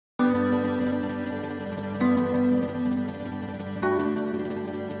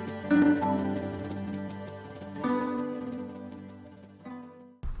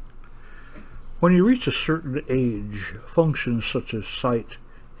When you reach a certain age, functions such as sight,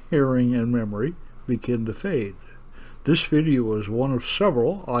 hearing, and memory begin to fade. This video is one of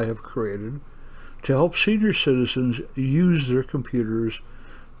several I have created to help senior citizens use their computers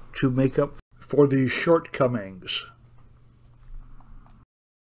to make up for these shortcomings.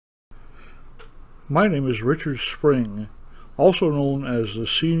 My name is Richard Spring, also known as the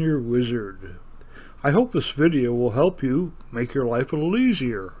Senior Wizard. I hope this video will help you make your life a little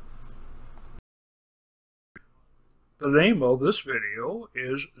easier. The name of this video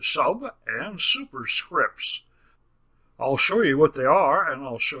is Sub and Superscripts. I'll show you what they are, and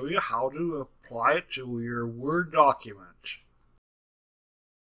I'll show you how to apply it to your Word document.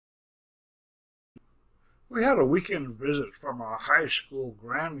 We had a weekend visit from our high school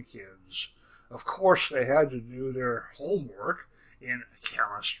grandkids. Of course, they had to do their homework in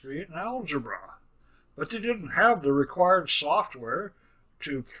chemistry and algebra, but they didn't have the required software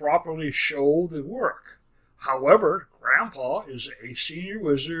to properly show the work. However, Grandpa is a senior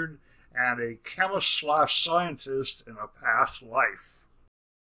wizard and a chemist/scientist in a past life.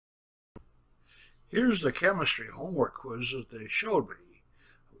 Here's the chemistry homework quiz that they showed me.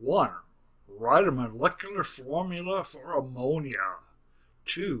 1. Write a molecular formula for ammonia.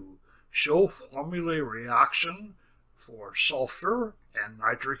 2. Show formula reaction for sulfur and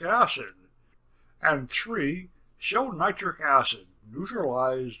nitric acid. And 3. Show nitric acid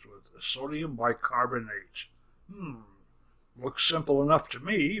neutralized with sodium bicarbonate. Looks simple enough to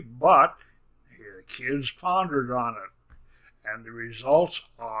me, but the kids pondered on it, and the results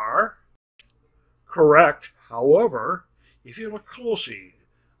are correct. However, if you look closely,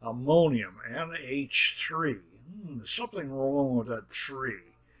 ammonium, NH3, there's something wrong with that 3.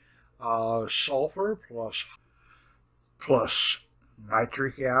 Sulfur plus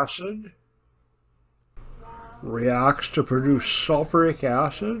nitric acid reacts to produce sulfuric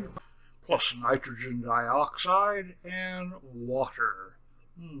acid plus nitrogen dioxide and water.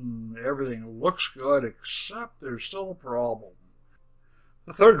 Everything looks good, except there's still a problem.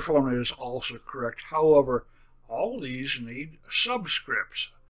 The third formula is also correct. However, all these need subscripts.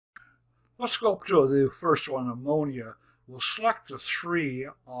 Let's go up to the first one, ammonia. We'll select the 3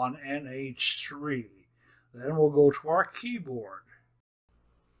 on NH3. Then we'll go to our keyboard.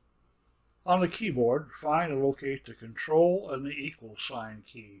 On the keyboard, find and locate the control and the equal sign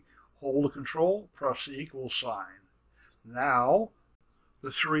key. Hold the control, press the equal sign. Now,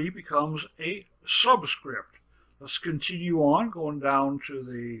 the 3 becomes a subscript. Let's continue on, going down to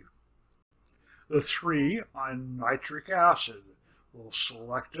the 3 on nitric acid. We'll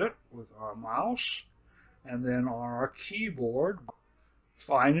select it with our mouse, and then on our keyboard,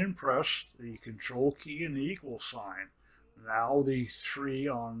 find and press the control key and the equal sign. Now the 3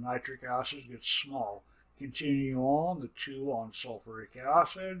 on nitric acid gets small. Continue on, the 2 on sulfuric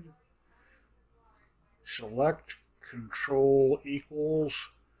acid. Select control equals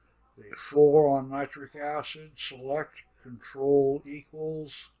the 4 on nitric acid. Select control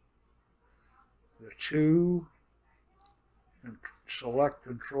equals the 2. And select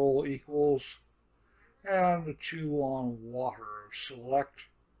control equals and the 2 on water. Select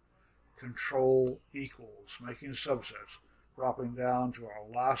control equals, making subsets. Dropping down to our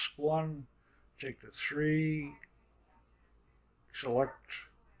last one, take the 3,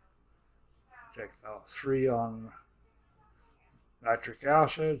 take the 3 on nitric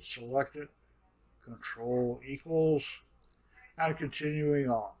acid, select it, control equals, and continuing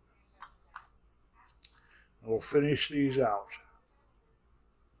on. We'll finish these out.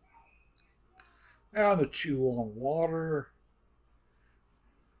 And the 2 on water,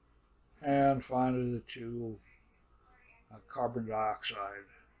 and finally the 2 on carbon dioxide.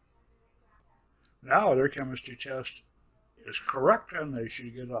 Now their chemistry test is correct, and they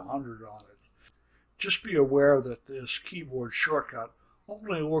should get 100 on it. Just be aware that this keyboard shortcut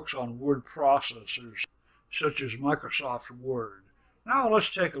only works on word processors such as Microsoft Word. Now let's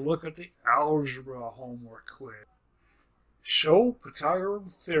take a look at the algebra homework quiz. Show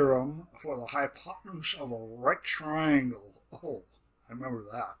Pythagorean theorem for the hypotenuse of a right triangle. Oh, I remember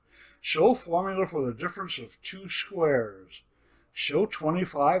that. Show formula for the difference of 2 squares. Show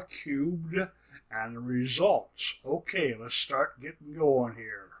 25 cubed and the results. Okay, let's start getting going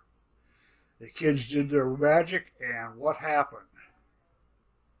here. The kids did their magic, and what happened?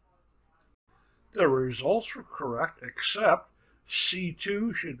 The results were correct, except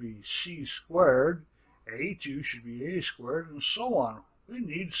C2 should be C squared, A2 should be A squared, and so on. We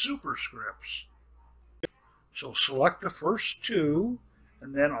need superscripts. So select the first 2,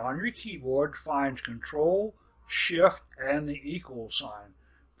 and then on your keyboard find Control, Shift, and the equal sign.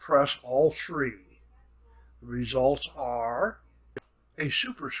 Press all 3. The results are a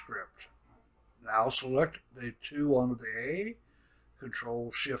superscript. Now select the 2 under the A,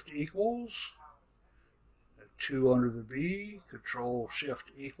 Control Shift equals, the 2 under the B, Control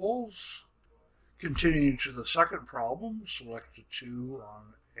Shift equals. Continuing to the second problem, select the 2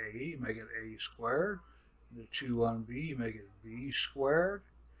 on A, make it A squared, the 2 on B, make it B squared,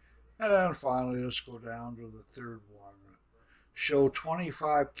 and then finally let's go down to the third one. Show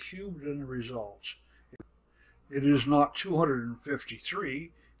 25 cubed in the results. It is not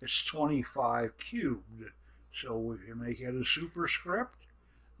 253, it's 25 cubed. So we can make it a superscript.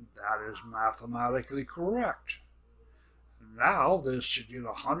 That is mathematically correct. Now this should get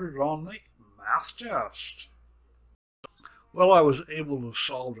 100 on the math test. Well, I was able to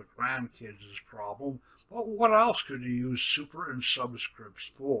solve the grandkids' problem, but what else could you use super and subscripts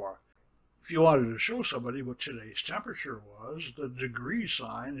for? If you wanted to show somebody what today's temperature was, the degree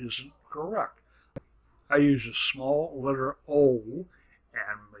sign isn't correct. I used a small letter O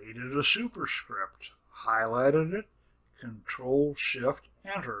and made it a superscript. Highlighted it, Control Shift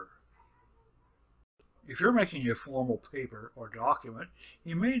Enter. If you're making a formal paper or document,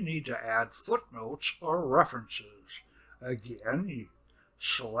 you may need to add footnotes or references. Again, you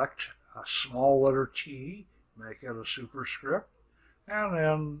select a small letter T, make it a superscript, and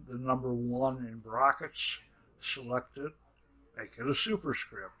then the number 1 in brackets, select it, make it a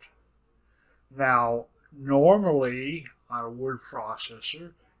superscript. Now, normally on a word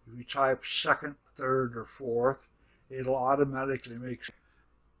processor, if you type second, third, or fourth, it'll automatically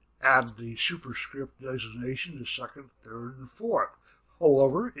add the superscript designation to second, third, and fourth.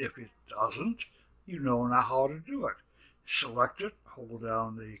 However, if it doesn't, you know now how to do it. Select it, hold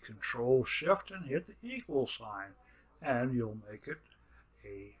down the Control Shift, and hit the equal sign, and you'll make it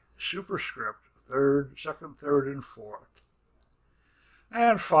a superscript, third, second, third, and fourth.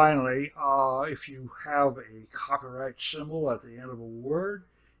 And finally, if you have a copyright symbol at the end of a word,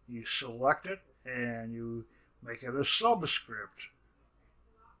 you select it and you make it a subscript.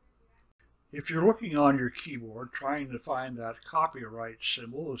 If you're looking on your keyboard trying to find that copyright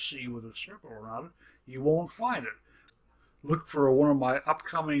symbol, a C with a circle around it, you won't find it. Look for one of my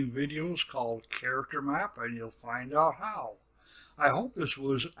upcoming videos called Character Map and you'll find out how. I hope this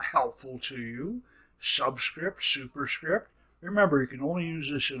was helpful to you. Subscript, superscript. Remember, you can only use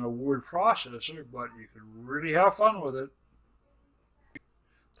this in a word processor, but you can really have fun with it.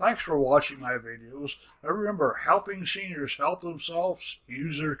 Thanks for watching my videos. And remember, helping seniors help themselves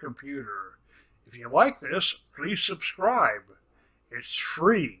use their computer. If you like this, please subscribe. It's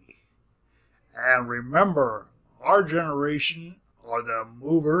free. And remember, our generation are the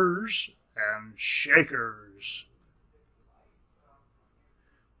movers and shakers.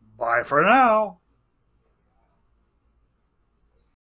 Bye for now.